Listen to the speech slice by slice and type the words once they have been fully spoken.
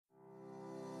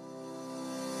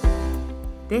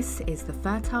This is the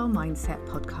Fertile Mindset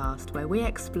podcast, where we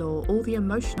explore all the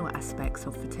emotional aspects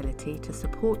of fertility to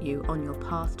support you on your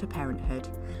path to parenthood.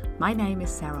 My name is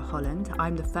Sarah Holland.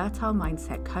 I'm the Fertile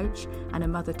Mindset coach and a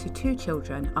mother to 2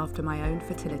 children after my own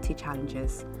fertility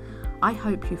challenges. I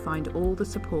hope you find all the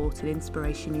support and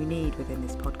inspiration you need within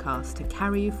this podcast to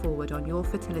carry you forward on your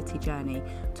fertility journey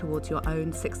towards your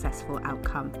own successful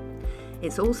outcome.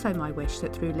 It's also my wish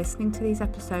that through listening to these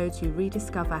episodes, you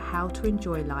rediscover how to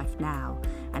enjoy life now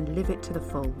and live it to the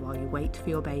full while you wait for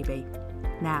your baby.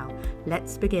 Now,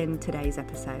 let's begin today's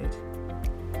episode.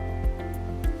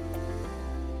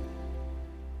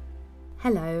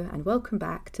 Hello, and welcome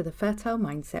back to the Fertile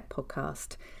Mindset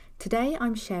podcast. Today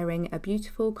I'm sharing a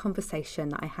beautiful conversation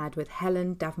that I had with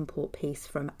Helen Davenport Peace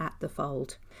from At the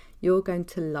Fold. You're going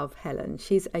to love Helen.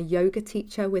 She's a yoga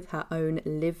teacher with her own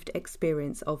lived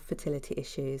experience of fertility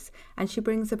issues, and she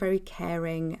brings a very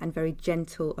caring and very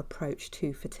gentle approach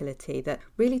to fertility that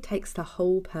really takes the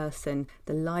whole person,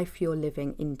 the life you're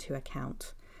living, into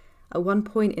account. At one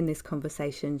point in this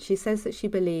conversation, she says that she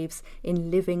believes in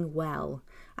living well.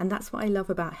 And that's what I love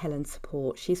about Helen's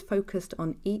support. She's focused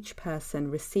on each person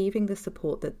receiving the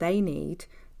support that they need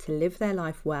to live their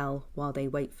life well while they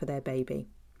wait for their baby.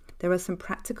 There are some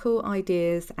practical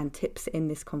ideas and tips in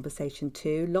this conversation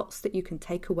too, lots that you can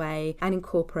take away and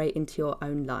incorporate into your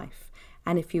own life.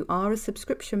 And if you are a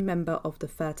subscription member of the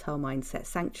Fertile Mindset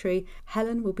Sanctuary,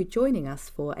 Helen will be joining us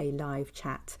for a live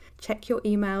chat. Check your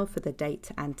email for the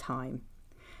date and time.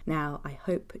 Now, I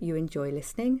hope you enjoy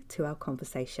listening to our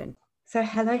conversation. So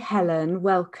hello, Helen.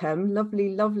 Welcome.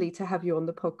 Lovely to have you on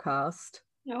the podcast.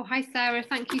 Oh, hi, Sarah.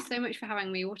 Thank you so much for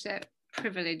having me. What a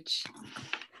privilege.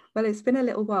 Well, it's been a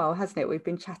little while, hasn't it? We've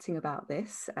been chatting about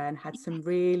this and had some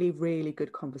really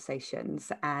good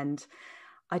conversations. And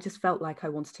I just felt like I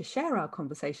wanted to share our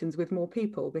conversations with more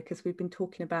people because we've been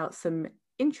talking about some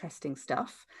interesting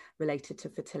stuff related to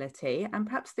fertility and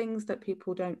perhaps things that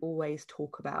people don't always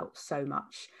talk about so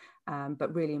much,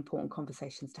 but really important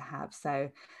conversations to have. So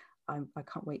I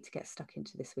can't wait to get stuck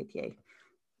into this with you.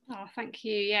 Oh, thank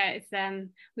you. Yeah, it's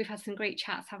we've had some great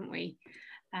chats, haven't we?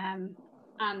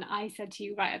 And I said to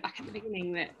you right back at the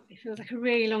beginning that it feels like a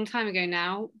really long time ago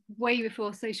now, way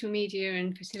before social media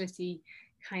and fertility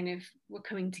kind of were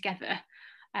coming together.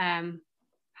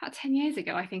 About 10 years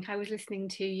ago, I think I was listening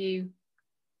to you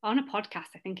on a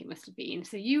podcast, I think it must have been.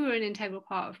 So you were an integral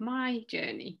part of my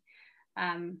journey.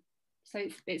 So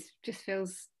it just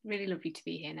feels really lovely to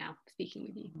be here now, speaking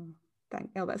with you.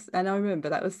 And I remember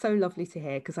that was so lovely to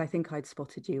hear because I think I'd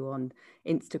spotted you on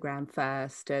Instagram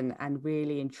first and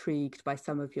really intrigued by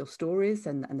some of your stories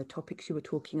and the topics you were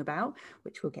talking about,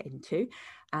 which we'll get into.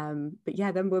 But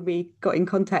yeah, then when we got in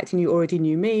contact and you already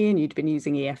knew me and you'd been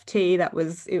using EFT, it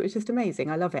was just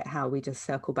amazing. I love it how we just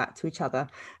circle back to each other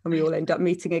and we all end up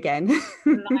meeting again.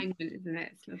 Alignment, isn't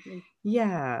it? It's lovely.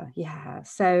 Yeah.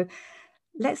 So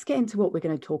let's get into what we're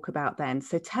going to talk about then.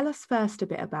 So tell us first a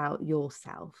bit about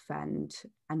yourself and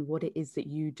what it is that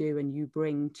you do and you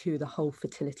bring to the whole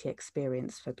fertility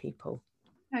experience for people.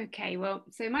 Okay, well,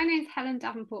 so my name is Helen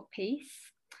Davenport Peace.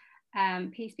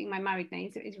 Peace being my married name,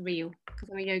 so it's real because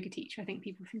I'm a yoga teacher. I think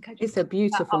people think I just... It's a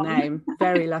beautiful name.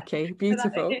 Very lucky.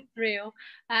 Beautiful. It's real.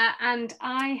 And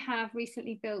I have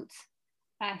recently built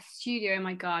a studio in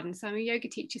my garden. So I'm a yoga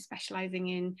teacher specialising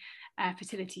in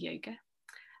fertility yoga.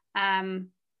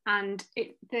 And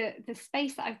the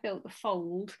space that I've built, the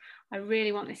Fold, I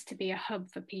really want this to be a hub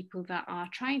for people that are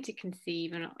trying to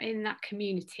conceive and are in that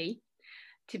community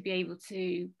to be able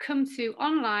to come to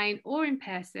online or in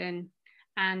person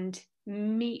and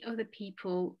meet other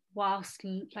people whilst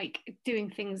like doing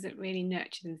things that really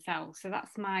nurture themselves. So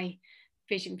that's my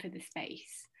vision for the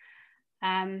space.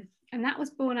 And that was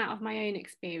born out of my own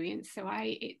experience. So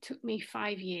it took me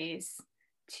 5 years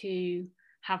to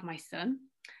have my son.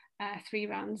 3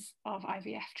 rounds of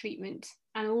IVF treatment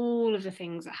and all of the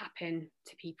things that happen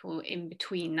to people in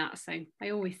between that. So I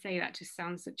always say that just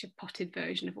sounds such a potted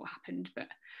version of what happened, but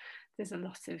there's a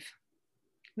lot of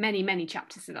many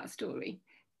chapters to that story.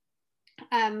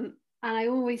 And I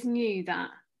always knew that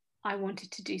I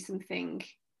wanted to do something.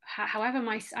 However,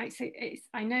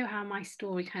 I know how my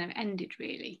story kind of ended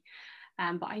really.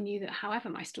 But I knew that however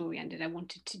my story ended, I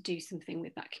wanted to do something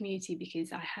with that community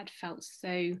because I had felt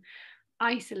so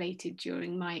isolated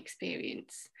during my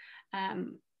experience,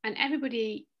 and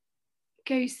everybody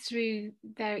goes through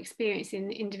their experience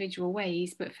in individual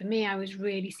ways, but for me I was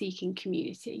really seeking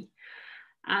community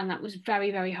and that was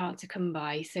very hard to come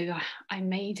by. So I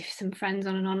made some friends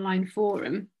on an online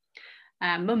forum,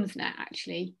 Mumsnet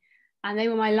actually, and they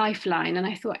were my lifeline, and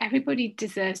I thought everybody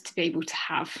deserves to be able to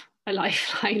have a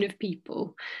lifeline of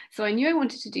people. So I knew I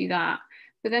wanted to do that,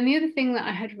 But then the other thing that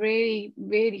I had really,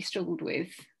 really struggled with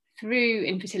through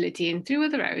infertility and through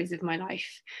other areas of my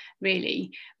life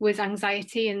really was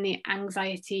anxiety, and the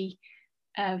anxiety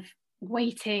of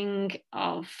waiting,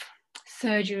 of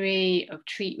surgery, of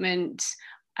treatment,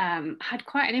 had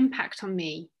quite an impact on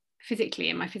me physically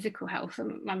and my physical health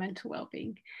and my mental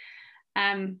well-being.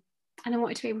 And I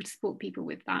wanted to be able to support people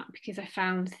with that, because I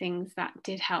found things that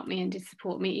did help me and did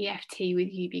support me, EFT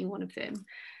with you being one of them.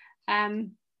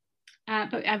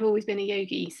 But I've always been a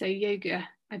yogi, so yoga,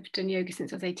 I've done yoga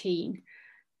since I was 18.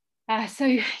 So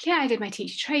yeah, I did my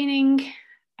teacher training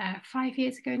 5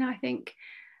 years ago now, I think.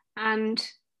 And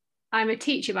I'm a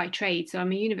teacher by trade, so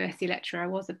I'm a university lecturer. I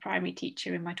was a primary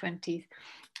teacher in my 20s.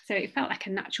 So it felt like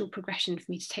a natural progression for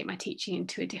me to take my teaching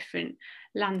into a different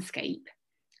landscape,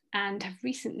 and have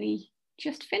recently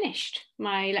just finished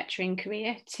my lecturing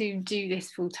career to do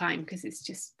this full time, because it's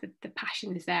just the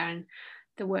passion is there, and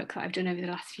the work that I've done over the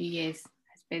last few years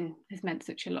has meant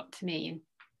such a lot to me. And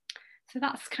so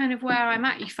that's kind of where I'm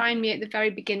at. You find me at the very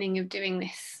beginning of doing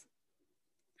this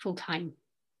full time.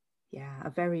 Yeah, a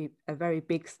very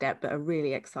big step, but a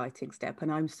really exciting step.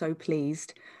 And I'm so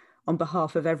pleased on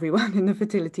behalf of everyone in the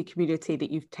fertility community that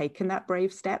you've taken that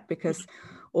brave step, because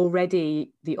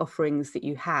already the offerings that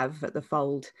you have at the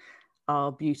Fold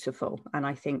are beautiful. And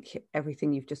I think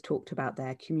everything you've just talked about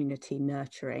there, community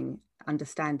nurturing,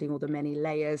 understanding all the many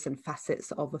layers and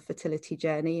facets of a fertility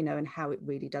journey, you know, and how it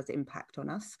really does impact on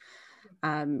us.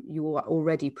 You are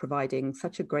already providing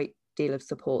such a great deal of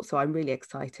support. So I'm really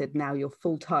excited now your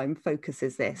full-time focus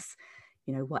is this,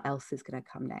 you know, what else is going to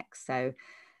come next. So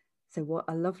what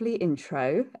a lovely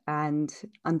intro and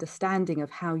understanding of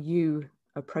how you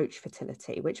approach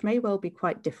fertility, which may well be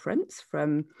quite different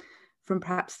from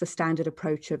perhaps the standard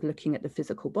approach of looking at the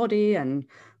physical body and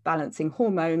balancing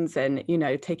hormones and, you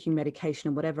know, taking medication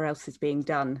and whatever else is being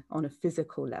done on a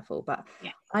physical level. But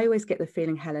yeah, I always get the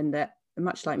feeling, Helen, that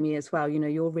much like me as well, you know,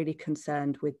 you're really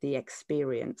concerned with the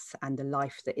experience and the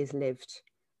life that is lived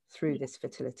through this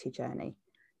fertility journey.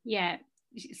 Yeah,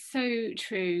 so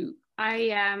true.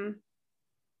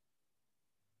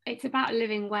 It's about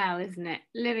living well, isn't it?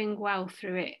 Living well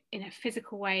through it in a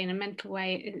physical way, in a mental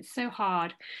way. It's so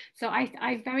hard. So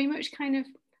I very much I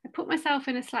put myself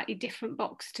in a slightly different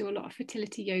box to a lot of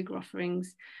fertility yoga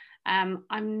offerings. I'm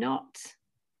not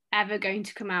ever going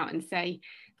to come out and say,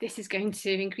 this is going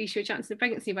to increase your chance of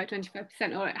pregnancy by 25%,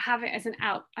 or have it as an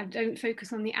out. I don't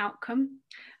focus on the outcome.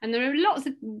 And there are lots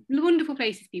of wonderful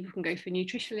places people can go for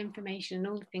nutritional information and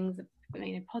all the things that,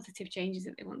 you know, positive changes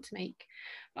that they want to make.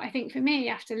 But I think for me,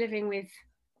 after living with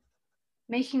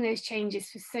making those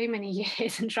changes for so many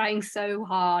years and trying so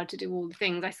hard to do all the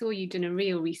things, I saw you done a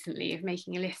reel recently of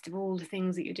making a list of all the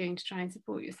things that you're doing to try and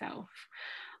support yourself.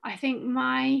 I think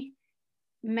my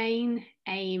main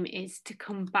aim is to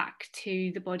come back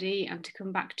to the body and to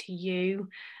come back to you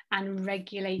and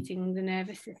regulating the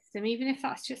nervous system, even if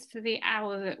that's just for the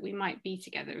hour that we might be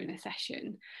together in a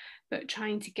session, but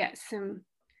trying to get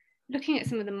looking at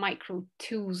some of the micro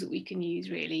tools that we can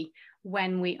use really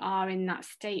when we are in that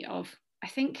state of, I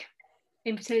think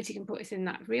infertility can put us in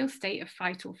that real state of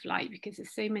fight or flight, because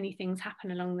there's so many things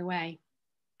happen along the way.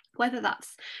 Whether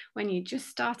that's when you're just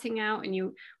starting out and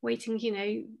you're waiting, you know,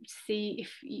 to see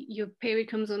if your period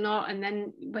comes or not, and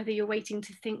then whether you're waiting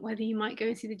to think whether you might go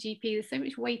and see the GP. There's so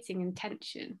much waiting and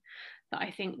tension that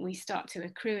I think we start to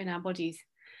accrue in our bodies.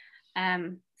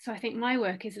 So I think my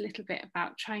work is a little bit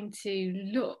about trying to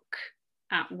look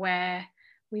at where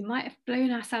we might have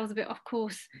blown ourselves a bit off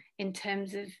course in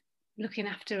terms of looking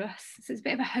after us. So it's a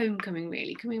bit of a homecoming,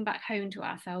 really, coming back home to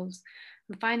ourselves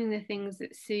and finding the things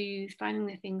that soothe, finding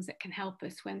the things that can help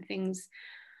us when things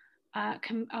are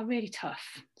really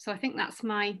tough. So I think that's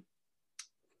my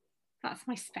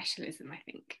specialism, I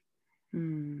think.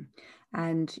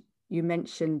 And you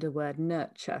mentioned the word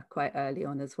nurture quite early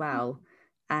on as well.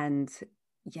 And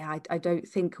yeah, I don't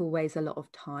think always a lot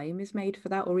of time is made for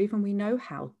that, or even we know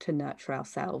how to nurture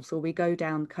ourselves, or we go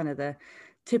down kind of the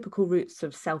typical routes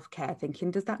of self-care, thinking,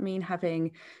 does that mean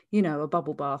having, you know, a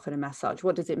bubble bath and a massage?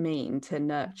 What does it mean to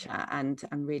nurture and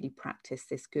really practice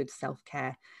this good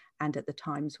self-care, and at the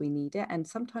times we need it? And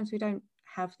sometimes we don't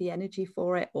have the energy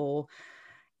for it, or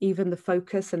even the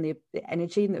focus and the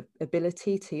energy and the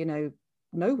ability to, you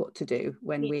know what to do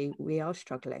when we are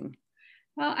struggling.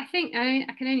 Well, I think I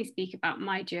can only speak about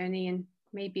my journey, and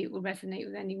maybe it will resonate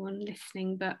with anyone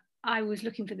listening, but I was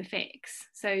looking for the fix.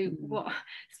 So what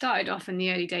started off in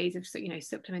the early days of, you know,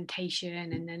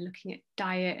 supplementation, and then looking at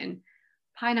diet and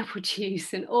pineapple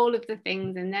juice and all of the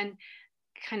things, and then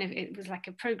kind of it was like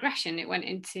a progression. It went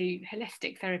into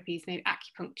holistic therapies, maybe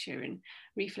acupuncture and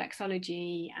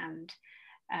reflexology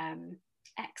and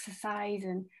exercise,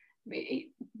 and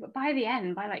but by the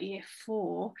end, by like year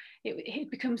 4,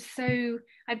 it becomes so,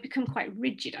 I'd become quite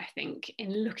rigid, I think,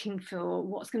 in looking for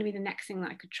what's going to be the next thing that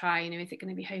I could try. You know, is it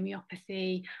going to be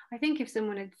homeopathy? I think if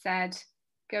someone had said,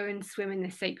 go and swim in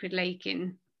the sacred lake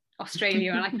in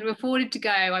Australia, and I could have afforded to go,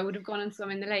 I would have gone and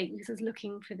swum in the lake, because I was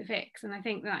looking for the fix. And I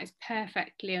think that is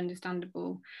perfectly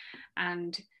understandable,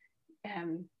 and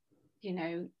you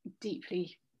know,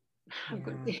 deeply, I've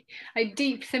got a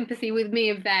deep sympathy with me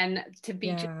of then, to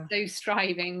be just so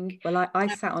striving. Well, I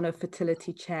sat on a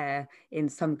fertility chair in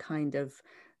some kind of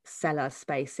cellar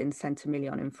space in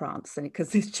Saint-Emilion in France, and because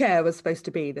this chair was supposed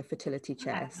to be the fertility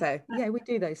chair. So yeah, we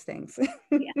do those things.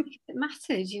 Yeah, it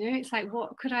matters, you know. It's like,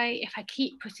 what could I, if I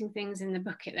keep putting things in the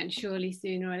bucket, then surely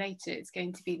sooner or later it's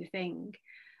going to be the thing.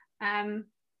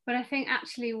 But I think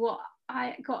actually what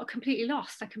I got completely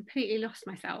lost, I completely lost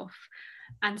myself.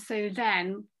 And so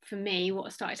then for me,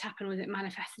 what started to happen was it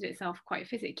manifested itself quite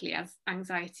physically, as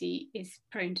anxiety is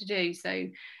prone to do. So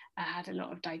I had a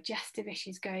lot of digestive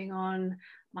issues going on.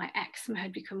 My eczema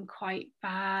had become quite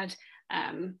bad.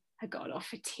 I got a lot of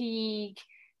fatigue.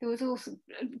 There was also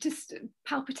just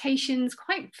palpitations,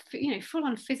 quite, you know, full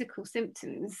on physical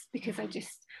symptoms, because I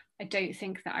don't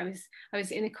think that I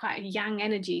was in a quite a yang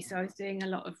energy. So I was doing a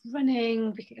lot of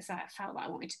running because I felt that I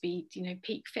wanted to be, you know,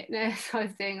 peak fitness. I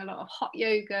was doing a lot of hot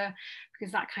yoga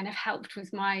because that kind of helped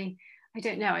with my, I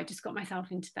don't know, I just got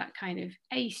myself into that kind of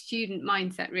a student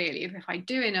mindset, really, of if I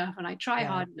do enough and I try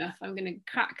hard enough, I'm going to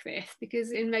crack this.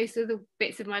 Because in most of the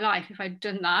bits of my life, if I'd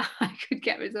done that, I could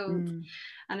get results.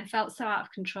 And I felt so out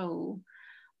of control.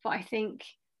 But I think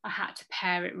I had to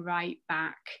pare it right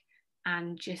back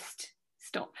and just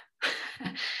stop.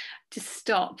 Just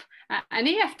stop. And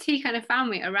EFT kind of found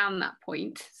me around that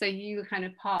point. So you were kind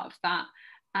of part of that.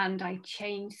 And I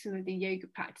changed some of the yoga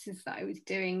practices that I was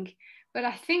doing. But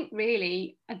I think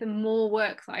really the more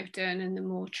work that I've done, and the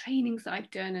more trainings that I've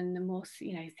done, and the more,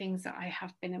 you know, things that I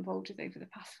have been involved with over the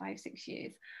past 5-6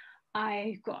 years,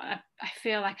 I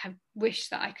feel like I wish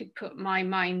that I could put my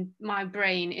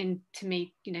brain into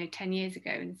me, you know, 10 years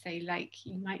ago, and say, like,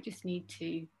 you might just need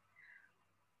to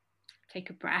take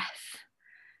a breath,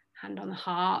 hand on the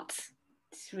heart,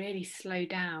 just really slow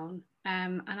down.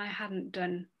 And I hadn't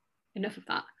done enough of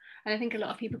that. And I think a lot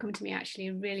of people come to me actually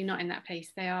are really not in that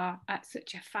place. They are at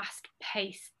such a fast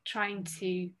pace trying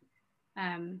to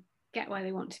get where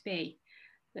they want to be,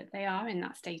 that they are in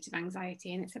that state of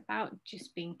anxiety. And it's about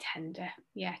just being tender.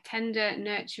 Yeah, tender,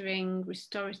 nurturing,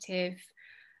 restorative,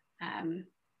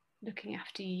 looking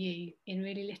after you in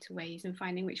really little ways, and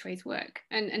finding which ways work.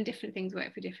 And different things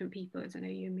work for different people, as I know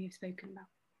you and me have spoken about.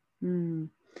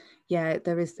 Yeah,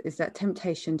 there is that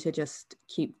temptation to just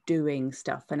keep doing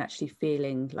stuff and actually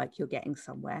feeling like you're getting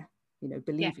somewhere, you know,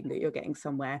 believing that you're getting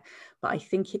somewhere. But I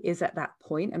think it is at that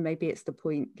point, and maybe it's the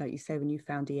point, like you say, when you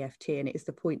found EFT, and it is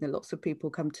the point that lots of people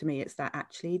come to me, it's that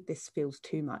actually this feels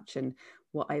too much, and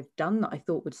what I've done that I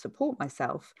thought would support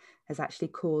myself has actually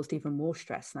caused even more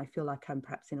stress, and I feel like I'm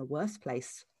perhaps in a worse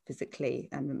place physically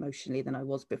and emotionally than I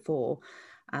was before.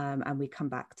 And we come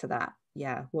back to that.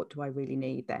 Yeah, what do I really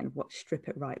need then? Strip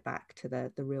it right back to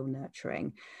the real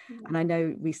nurturing. And I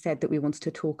know we said that we wanted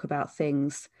to talk about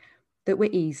things that were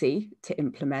easy to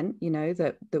implement, you know,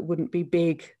 that wouldn't be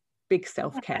big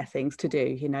self-care things to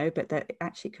do, you know, but that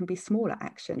actually can be smaller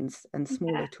actions and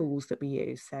smaller tools that we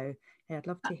use. So yeah, I'd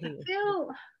love to hear. I feel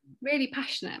really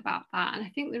passionate about that. And I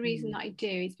think the reason that I do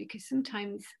is because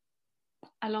sometimes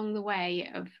along the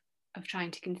way of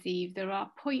trying to conceive, there are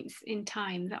points in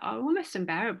time that are almost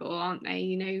unbearable, aren't they?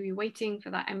 You know, you're waiting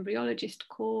for that embryologist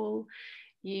call,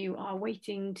 you are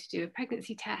waiting to do a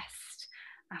pregnancy test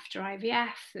after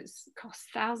IVF that's cost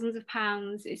thousands of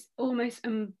pounds. It's almost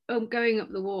going up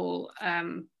the wall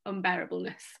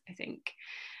unbearableness, I think.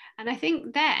 And I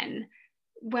think then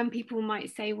when people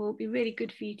might say, well, it'd be really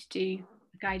good for you to do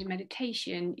guided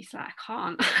meditation, it's like,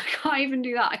 I can't even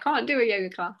do that. I can't do a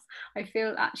yoga class. I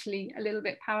feel actually a little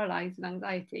bit paralyzed with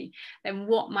anxiety. Then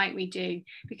what might we do?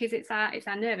 Because it's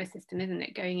our nervous system, isn't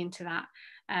it, going into that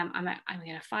am I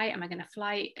going to fight, am I going to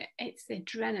flight? It's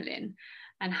adrenaline.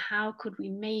 And how could we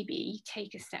maybe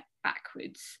take a step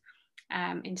backwards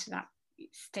into that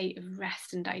state of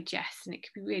rest and digest? And it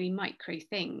could be really micro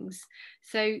things.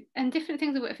 So, and different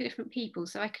things will work for different people.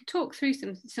 So I could talk through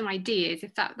some ideas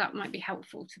if that might be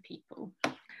helpful to people.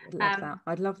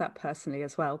 I'd love that personally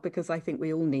as well, because I think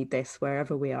we all need this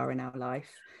wherever we are in our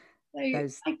life.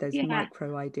 Those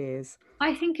micro ideas.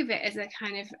 I think of it as a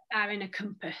kind of our inner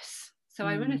compass. So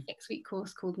I run a 6-week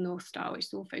course called North Star, which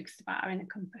is all focused about our inner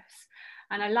compass.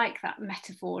 And I like that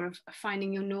metaphor of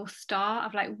finding your North Star,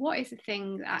 of like, what is the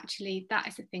thing that actually, that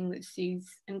is the thing that soothes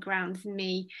and grounds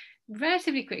me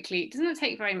relatively quickly. It doesn't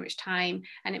take very much time,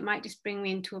 and it might just bring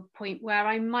me into a point where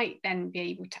I might then be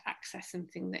able to access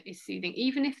something that is soothing,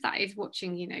 even if that is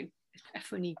watching, you know, a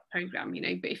funny program, you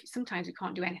know, but if sometimes we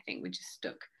can't do anything, we're just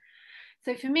stuck.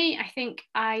 So for me, I think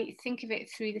of it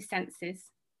through the senses,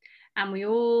 and we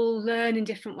all learn in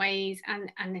different ways,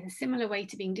 and in a similar way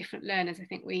to being different learners, I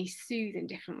think we soothe in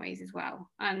different ways as well.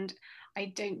 And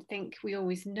I don't think we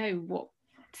always know what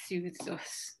soothes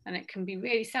us, and it can be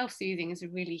really, self-soothing is a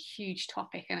really huge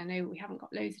topic, and I know we haven't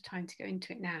got loads of time to go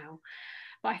into it now,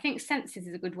 but I think senses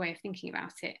is a good way of thinking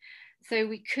about it. So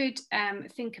we could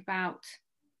think about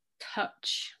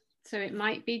touch. So it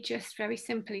might be just very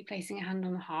simply placing a hand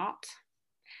on the heart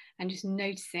and just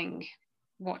noticing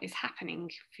what is happening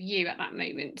for you at that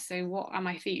moment. So what am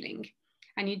I feeling?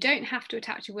 And you don't have to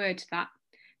attach a word to that,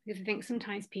 because I think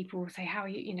sometimes people will say, how are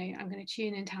you, you know, I'm going to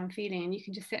tune into how I'm feeling, and you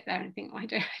can just sit there and think, oh, I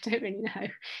don't really know.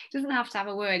 It doesn't have to have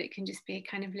a word, it can just be a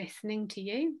kind of listening to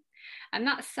you. And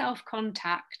that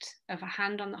self-contact of a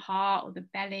hand on the heart or the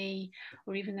belly,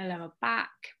 or even the lower back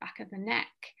of the neck,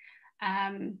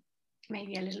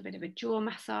 maybe a little bit of a jaw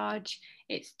massage,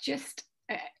 it's just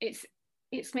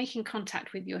it's making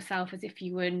contact with yourself as if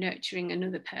you were nurturing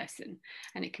another person,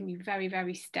 and it can be very,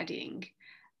 very steadying.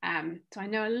 So I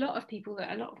know a lot of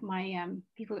my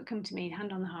people that come to me,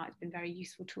 hand on the heart has been a very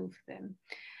useful tool for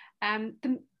them.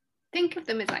 Think of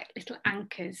them as like little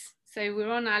anchors. So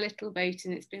we're on our little boat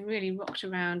and it's been really rocked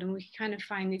around, and we kind of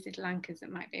find these little anchors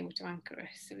that might be able to anchor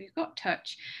us. So we've got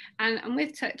touch, and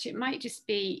with touch it might just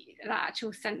be that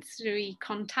actual sensory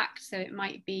contact. So it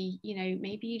might be, you know,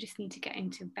 maybe you just need to get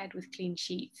into bed with clean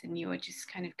sheets and you're just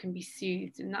kind of can be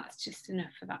soothed, and that's just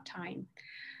enough for that time.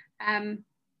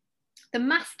 The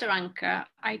master anchor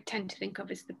I tend to think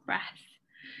of as the breath.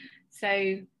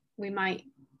 So we might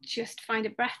just find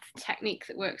a breath technique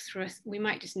that works for us. We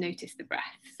might just notice the breath.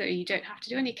 So you don't have to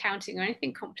do any counting or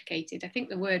anything complicated. I think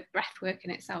the word breath work in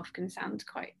itself can sound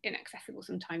quite inaccessible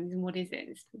sometimes. And what is it?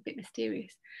 It's a bit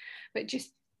mysterious. But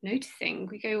just noticing,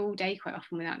 we go all day quite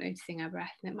often without noticing our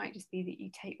breath. And it might just be that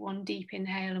you take one deep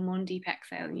inhale and one deep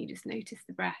exhale, and you just notice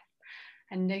the breath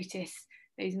and notice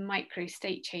those micro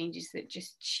state changes that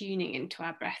just tuning into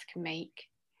our breath can make.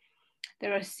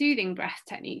 There are soothing breath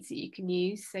techniques that you can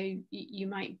use. So you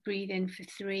might breathe in for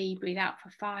 3, breathe out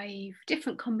for 5,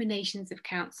 different combinations of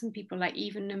counts. Some people like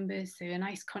even numbers, so a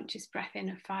nice conscious breath in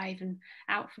of 5 and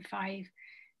out for 5.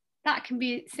 That can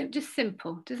be just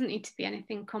simple, doesn't need to be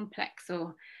anything complex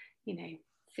or, you know,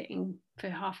 sitting for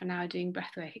half an hour doing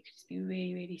breath work. It could just be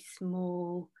really, really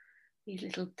small, these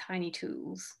little tiny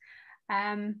tools.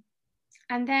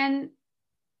 And then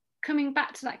coming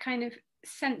back to that kind of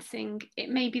sensing, it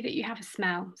may be that you have a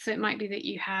smell. So it might be that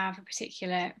you have a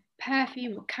particular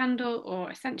perfume or candle or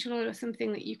essential oil or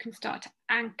something that you can start to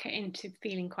anchor into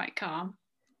feeling quite calm,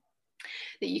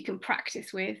 that you can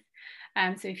practice with.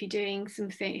 So if you're doing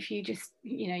something, if you just,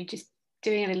 you know, just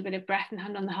doing a little bit of breath and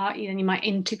hand on the heart, then you might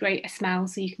integrate a smell,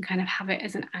 so you can kind of have it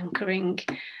as an anchoring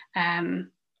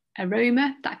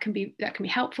aroma that can be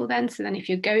helpful then. So then if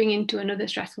you're going into another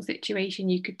stressful situation,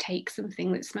 you could take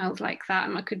something that smells like that,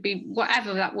 and it could be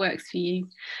whatever that works for you.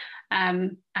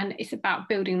 And it's about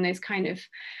building those kind of,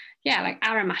 like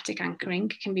aromatic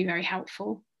anchoring can be very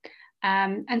helpful.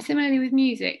 And similarly with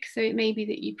music, so it may be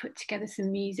that you put together some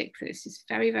music that's just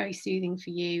very, very soothing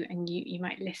for you, and you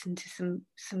might listen to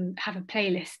some have a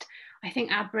playlist. I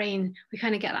think our brain, we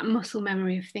kind of get that muscle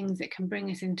memory of things that can bring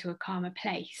us into a calmer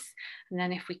place. And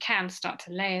then if we can start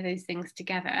to layer those things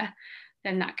together,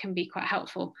 then that can be quite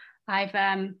helpful. I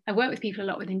work with people a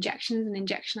lot with injections and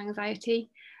injection anxiety.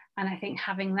 And I think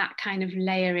having that kind of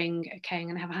layering, okay, I'm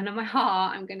going to have a hand on my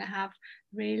heart, I'm going to have a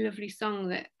really lovely song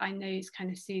that I know is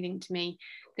kind of soothing to me,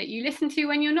 that you listen to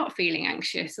when you're not feeling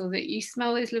anxious, or that you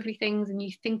smell those lovely things and you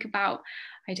think about,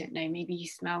 I don't know, maybe you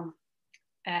smell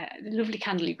the lovely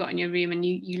candle you've got in your room and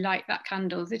you light that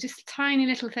candle. They're just tiny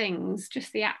little things,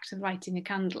 just the act of lighting a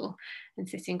candle and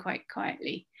sitting quite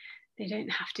quietly. They don't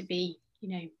have to be,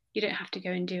 you don't have to go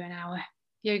and do an hour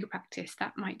yoga practice.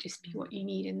 That might just be what you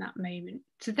need in that moment.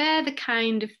 So they're the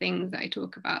kind of things that I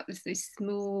talk about. There's those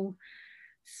small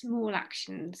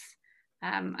actions.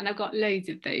 And I've got loads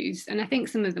of those, and I think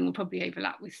some of them will probably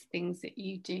overlap with things that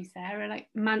you do, Sarah, like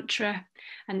mantra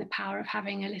and the power of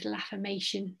having a little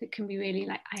affirmation that can be really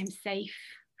like, I am safe,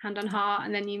 hand on heart,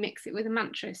 and then you mix it with a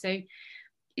mantra. So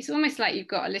it's almost like you've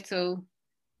got a little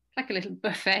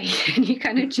buffet and you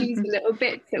kind of choose the little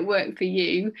bits that work for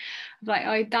you.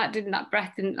 Like, that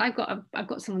breath, and I've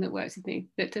got someone that works with me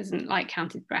that doesn't like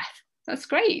counted breath. that's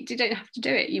great. You don't have to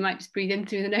do it. You might just breathe in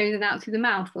through the nose and out through the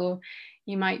mouth, or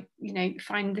you might,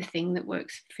 find the thing that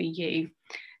works for you.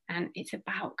 And it's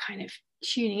about kind of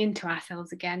tuning into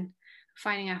ourselves again,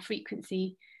 finding our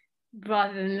frequency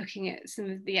rather than looking at some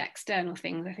of the external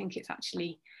things. I think it's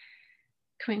actually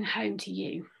coming home to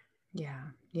you.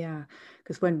 Yeah.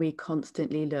 Because when we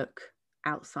constantly look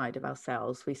outside of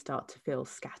ourselves, we start to feel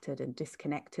scattered and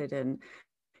disconnected, and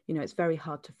it's very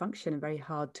hard to function and very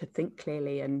hard to think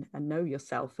clearly and know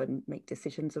yourself and make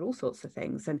decisions and all sorts of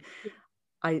things. And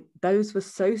those were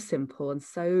so simple and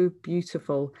so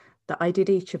beautiful that I did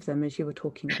each of them as you were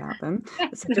talking about them.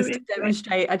 So just to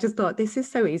demonstrate, I just thought, this is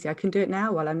so easy. I can do it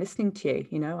now while I'm listening to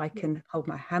you. I can hold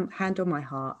my hand on my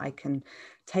heart. I can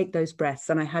take those breaths.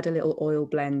 And I had a little oil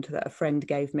blend that a friend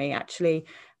gave me, actually,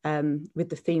 with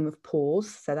the theme of pause.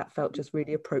 So that felt just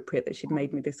really appropriate that she'd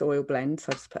made me this oil blend. So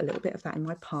I just put a little bit of that in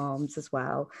my palms as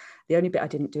well. The only bit I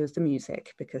didn't do is the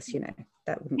music, because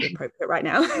that wouldn't be appropriate right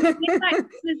now. It's like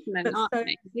talisman, aren't so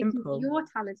they? Simple. Your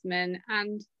talisman.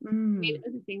 And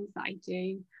other things that I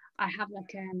do, I have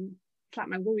it's like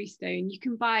my worry stone. You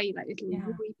can buy like little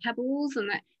worry pebbles, and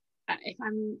that if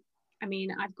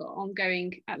I've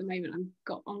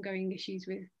got ongoing issues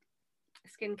with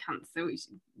skin cancer, which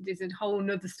is a whole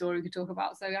nother story we could talk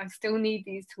about. So I still need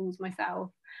these tools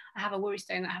myself. I have a worry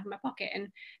stone that I have in my pocket, and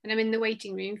I'm in the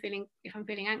waiting room if I'm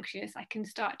feeling anxious, I can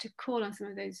start to call on some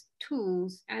of those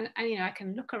tools, and I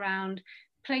can look around,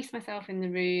 place myself in the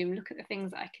room, look at the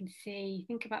things that I can see,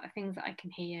 think about the things that I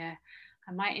can hear.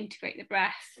 I might integrate the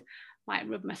breath, might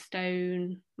rub my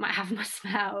stone, might have my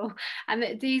smell.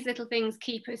 And these little things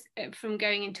keep us from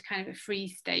going into kind of a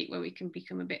freeze state where we can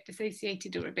become a bit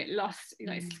dissociated or a bit lost,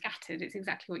 scattered. It's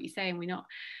exactly what you're saying.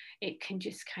 It can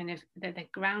just kind of, they're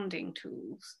grounding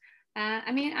tools.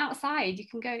 Outside, you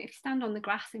can go, if you stand on the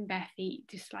grass in bare feet,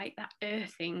 just like that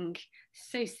earthing,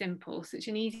 so simple, such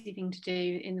an easy thing to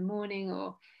do in the morning,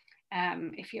 or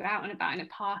if you're out and about in a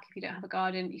park, if you don't have a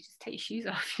garden, you just take your shoes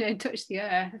off, touch the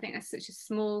earth. I think that's such a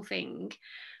small thing.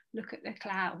 Look at the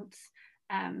clouds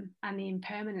and the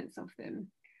impermanence of them.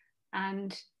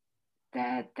 And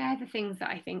they're the things that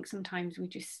I think sometimes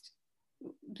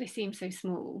they seem so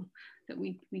small that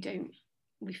we don't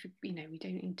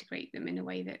integrate them in a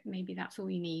way that maybe that's all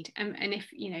you need. And if,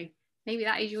 maybe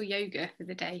that is your yoga for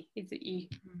the day, is that you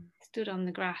stood on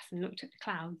the grass and looked at the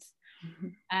clouds.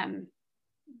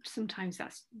 Sometimes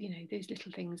that's, those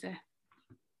little things are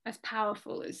as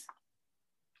powerful as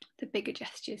the bigger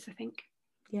gestures, I think.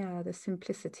 Yeah, the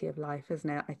simplicity of life, isn't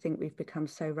it? I think we've become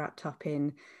so wrapped up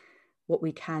in what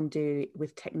we can do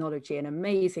with technology and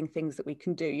amazing things that we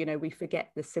can do. We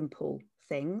forget the simple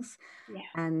things. Yeah.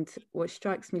 And what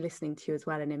strikes me listening to you as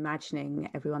well, and imagining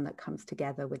everyone that comes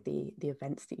together with the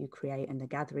events that you create and the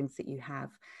gatherings that you have,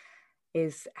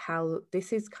 is how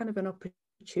this is kind of an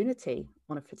opportunity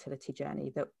on a fertility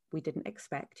journey that we didn't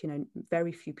expect.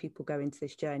 Very few people go into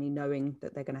this journey knowing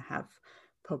that they're going to have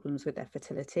problems with their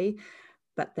fertility,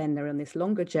 but then they're on this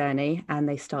longer journey and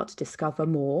they start to discover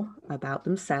more about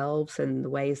themselves and the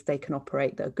ways they can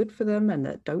operate that are good for them and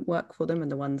that don't work for them,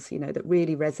 and the ones that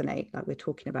really resonate, like we're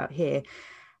talking about here.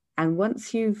 And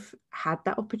once you've had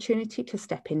that opportunity to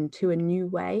step into a new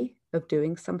way of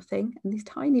doing something, and these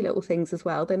tiny little things as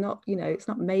well, they're not, it's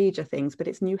not major things, but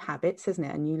it's new habits, isn't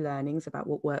it? And new learnings about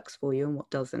what works for you and what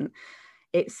doesn't.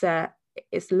 It's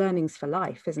learnings for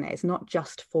life, isn't it? It's not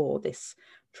just for this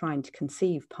trying to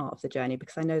conceive part of the journey,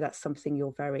 because I know that's something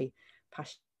you're very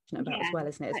passionate about as well,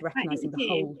 isn't it? It's recognizing the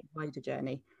whole wider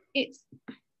journey. It's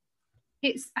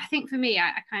I think for me,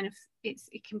 I kind of, you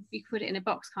can put it in a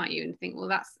box, can't you, and think, well,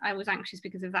 I was anxious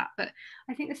because of that. But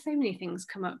I think there's so many things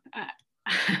come up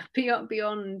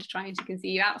beyond trying to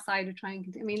conceive, outside of trying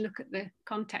to, look at the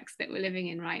context that we're living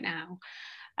in right now.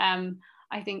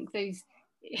 I think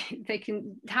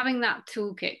having that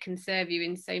toolkit can serve you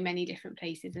in so many different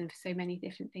places and for so many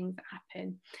different things that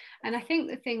happen. And I think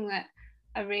the thing that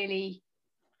I really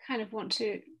kind of want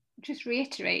to just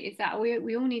reiterate is that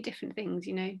we all need different things,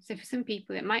 so for some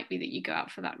people it might be that you go out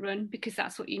for that run because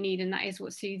that's what you need and that is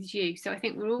what soothes you. So I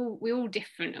think we're all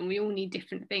different and we all need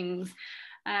different things,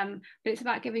 but it's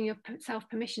about giving yourself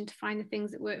permission to find the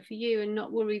things that work for you and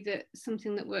not worry that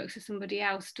something that works for somebody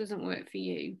else doesn't work for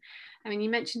you. You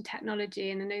mentioned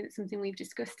technology, and I know that something we've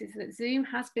discussed is that Zoom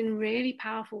has been really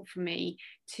powerful for me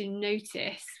to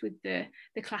notice with the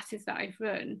classes that I've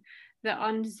run, that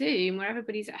on Zoom, where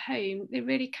everybody's at home, they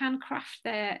really can craft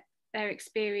their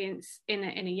experience in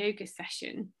a yoga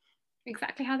session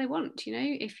exactly how they want.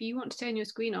 If you want to turn your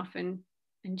screen off and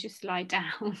just lie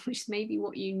down, which is maybe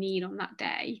what you need on that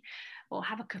day, or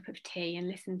have a cup of tea and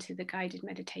listen to the guided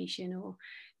meditation, or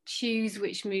choose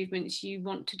which movements you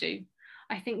want to do.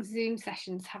 I think Zoom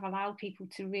sessions have allowed people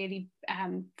to really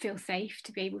feel safe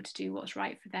to be able to do what's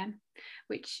right for them,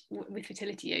 which with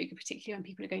fertility yoga, particularly when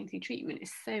people are going through treatment,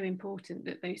 is so important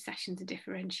that those sessions are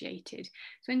differentiated.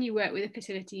 So when you work with a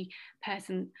fertility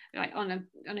person, like on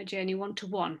a journey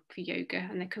one-to-one for yoga,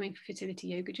 and they're coming for fertility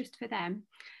yoga just for them,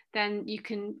 then you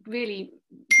can really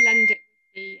blend it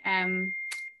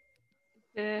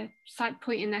with the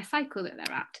point in their cycle that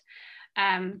they're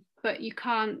at. But you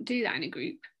can't do that in a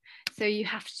group. So you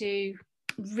have to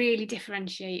really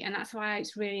differentiate, and that's why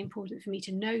it's really important for me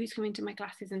to know who's coming to my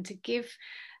classes and to give,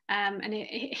 in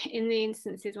the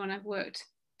instances when I've worked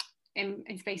in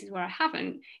spaces where I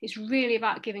haven't, it's really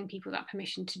about giving people that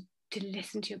permission to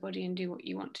listen to your body and do what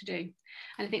you want to do.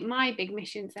 And I think my big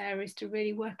missions there is to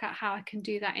really work out how I can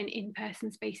do that in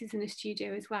in-person spaces in a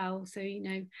studio as well. So, you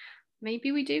know,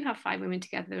 maybe we do have 5 women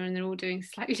together and they're all doing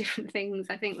slightly different things.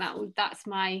 I think that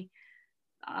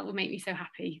will make me so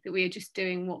happy that we are just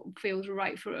doing what feels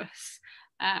right for us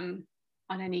on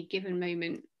any given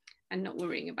moment, and not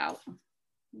worrying about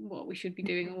what we should be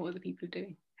doing or what other people are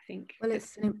doing. I think. Well,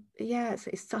 it's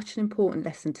such an important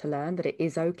lesson to learn, that it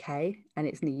is okay and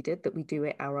it's needed that we do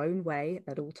it our own way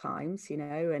at all times, you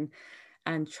know,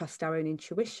 and trust our own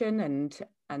intuition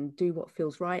and do what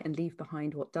feels right and leave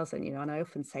behind what doesn't, you know. And I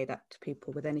often say that to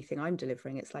people with anything I'm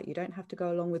delivering. It's like, you don't have to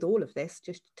go along with all of this,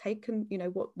 just take and, you know,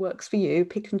 what works for you,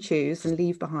 pick and choose, and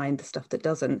leave behind the stuff that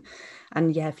doesn't.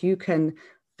 And yeah, if you can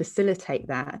facilitate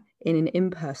that in an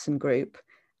in-person group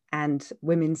and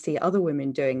women see other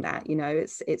women doing that, you know,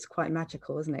 it's quite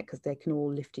magical, isn't it? Because they can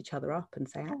all lift each other up and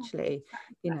say, actually,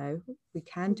 you know, we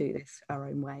can do this our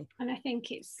own way. And I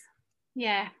think it's,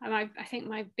 yeah, and I think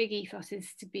my big ethos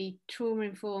is to be trauma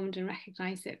informed and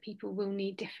recognise that people will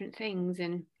need different things,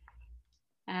 and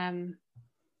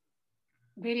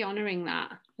really honouring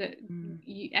that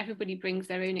everybody brings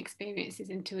their own experiences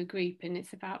into a group, and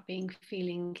it's about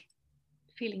feeling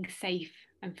safe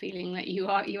and feeling like you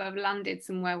have landed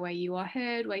somewhere where you are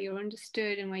heard, where you're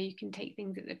understood, and where you can take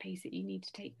things at the pace that you need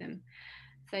to take them.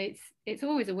 So it's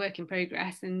always a work in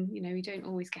progress, and you know, we don't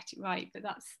always get it right, but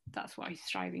that's what I'm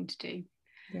striving to do.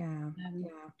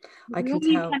 I can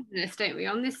tell, tenderness, don't we,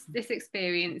 on this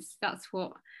experience. That's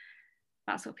what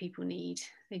people need.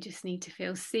 They just need to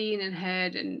feel seen and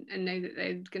heard, and know that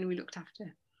they're going to be looked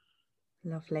after.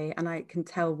 Lovely. And I can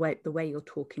tell the way you're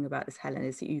talking about this, Helen,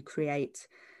 is that you create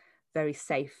very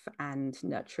safe and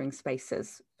nurturing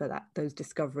spaces for those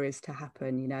discoveries to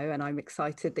happen, you know. And I'm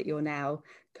excited that you're now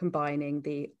combining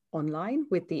the online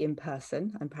with the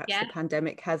in-person, and perhaps the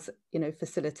pandemic has, you know,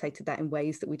 facilitated that in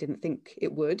ways that we didn't think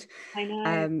it would. I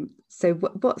know. So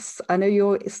I know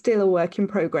you're still a work in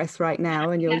progress right now,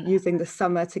 and you're using the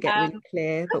summer to get really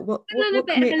clear, but what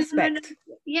can we expect?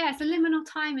 It's a liminal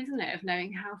time, isn't it, of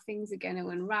knowing how things are going to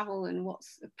unravel and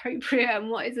what's appropriate and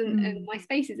what isn't. And my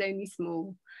space is only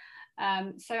small.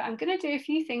 So I'm going to do a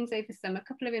few things over summer, a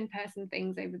couple of in-person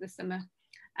things over the summer.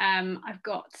 I've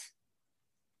got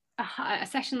a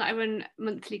session that I run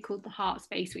monthly called the Heart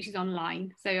Space, which is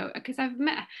online. So because I've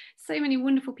met so many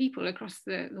wonderful people across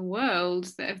the world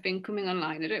that have been coming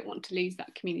online, I don't want to lose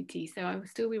that community. So I will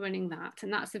still be running that.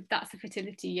 And that's a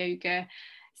fertility yoga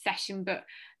session, but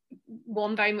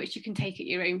one very much you can take at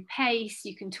your own pace.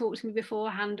 You can talk to me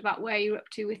beforehand about where you're up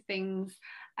to with things.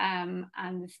 And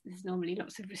there's normally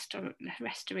lots of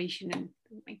restoration and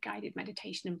guided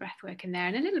meditation and breath work in there,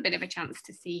 and a little bit of a chance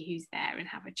to see who's there and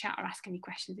have a chat or ask any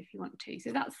questions if you want to.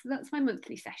 So that's my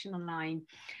monthly session online.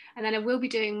 And then I will be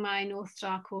doing my North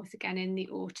Star course again in the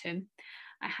autumn.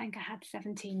 I think I had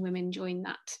 17 women join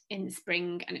that in the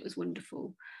spring, and it was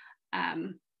wonderful.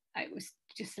 It was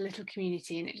just a little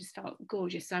community, and it just felt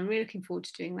gorgeous. So I'm really looking forward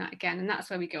to doing that again. And that's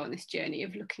where we go on this journey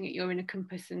of looking at your inner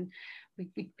compass, and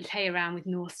we play around with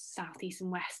north, south, east,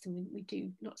 and west, and we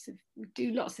do lots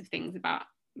of things about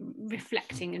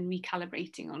reflecting and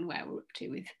recalibrating on where we're up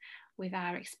to with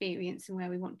our experience and where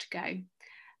we want to go. And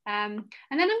then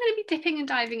I'm going to be dipping and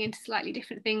diving into slightly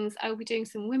different things. I will be doing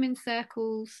some women's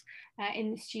circles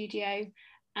in the studio.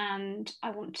 And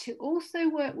I want to also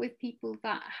work with people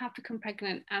that have become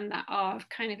pregnant and that are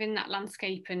kind of in that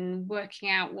landscape and working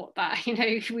out what that, you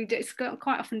know, we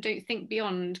quite often don't think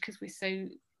beyond because we're so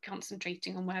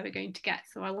concentrating on where we're going to get.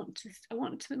 So I want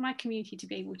my community to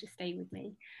be able to stay with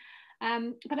me.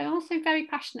 But I'm also very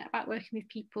passionate about working with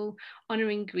people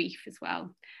honouring grief as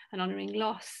well, and honouring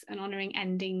loss and honouring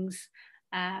endings,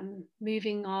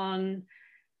 moving on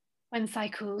when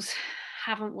cycles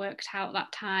haven't worked out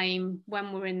that time,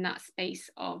 when we're in that space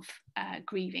of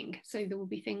grieving. So there will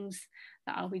be things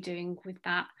that I'll be doing with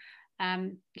that.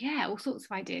 All sorts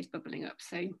of ideas bubbling up.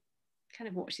 So kind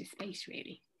of watch this space,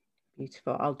 really.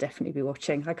 Beautiful. I'll definitely be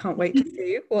watching. I can't wait to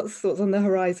see what's on the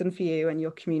horizon for you and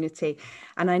your community.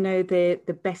 And I know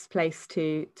the best place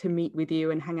to meet with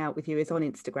you and hang out with you is on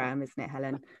Instagram, isn't it,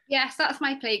 Helen? Yes, that's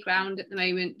my playground at the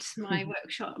moment. My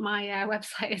workshop, my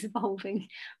website is evolving,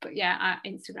 but yeah,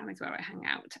 Instagram is where I hang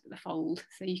out at the Fold.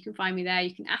 So you can find me there.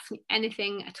 You can ask me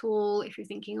anything at all if you're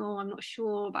thinking, oh, I'm not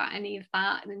sure about any of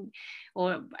that,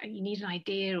 or you need an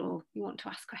idea, or you want to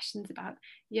ask questions about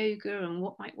yoga and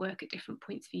what might work at different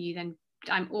points for you. Then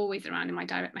I'm always around in my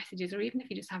direct messages, or even if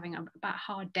you're just having a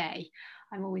hard day,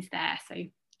 I'm always there. So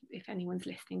if anyone's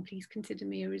listening, please consider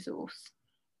me a resource.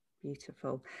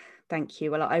 Beautiful. Thank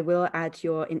you. Well, I will add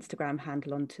your Instagram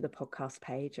handle onto the podcast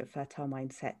page at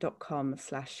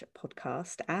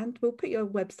fertilemindset.com/podcast. And we'll put your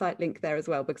website link there as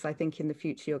well, because I think in the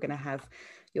future you're going to have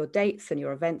your dates and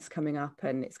your events coming up,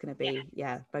 and it's going to be,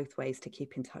 both ways to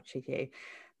keep in touch with you.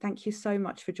 Thank you so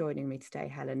much for joining me today,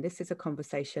 Helen. This is a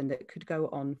conversation that could go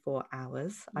on for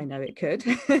hours. I know it could.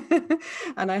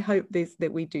 And I hope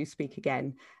that we do speak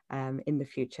again in the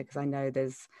future, because I know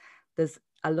there's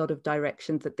a lot of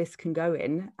directions that this can go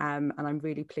in. And I'm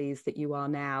really pleased that you are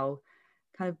now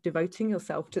kind of devoting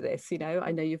yourself to this.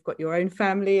 I know you've got your own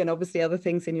family and obviously other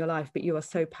things in your life, but you are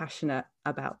so passionate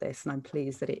about this. And I'm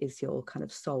pleased that it is your kind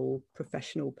of sole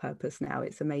professional purpose now.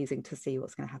 It's amazing to see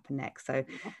what's going to happen next. So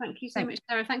thank you so much,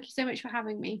 Sarah. Thank you so much for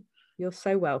having me. You're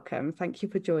so welcome. Thank you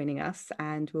for joining us,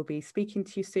 and we'll be speaking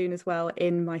to you soon as well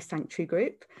in my Sanctuary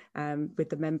group with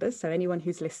the members. So anyone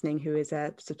who's listening who is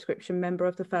a subscription member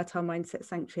of the Fertile Mindset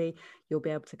Sanctuary, you'll be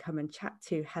able to come and chat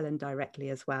to Helen directly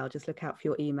as well. Just look out for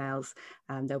your emails.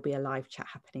 There'll be a live chat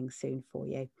happening soon for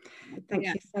you. Thank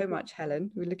you so much, Helen.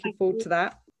 We're looking forward to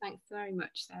that. Thanks very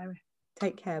much, Sarah.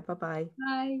 Take care. Bye-bye.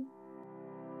 Bye.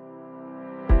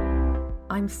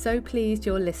 I'm so pleased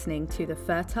you're listening to the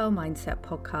Fertile Mindset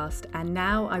podcast, and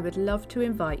now I would love to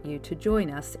invite you to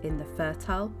join us in the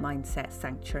Fertile Mindset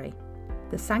Sanctuary.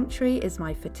 The Sanctuary is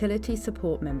my fertility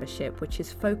support membership, which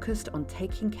is focused on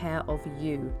taking care of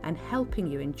you and helping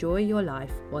you enjoy your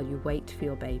life while you wait for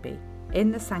your baby. In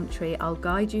the Sanctuary, I'll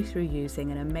guide you through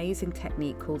using an amazing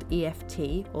technique called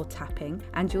EFT or tapping,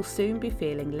 and you'll soon be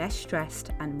feeling less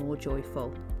stressed and more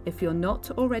joyful. If you're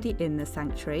not already in the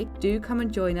Sanctuary, do come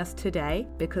and join us today,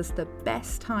 because the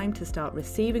best time to start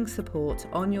receiving support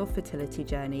on your fertility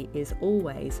journey is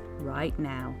always right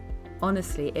now.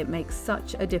 Honestly, it makes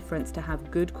such a difference to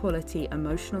have good quality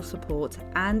emotional support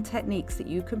and techniques that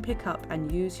you can pick up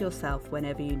and use yourself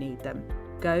whenever you need them.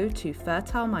 Go to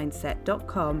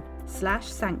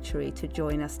fertilemindset.com/sanctuary to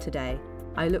join us today.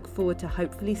 I look forward to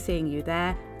hopefully seeing you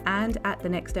there and at the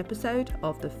next episode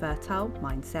of the Fertile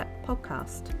Mindset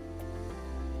podcast.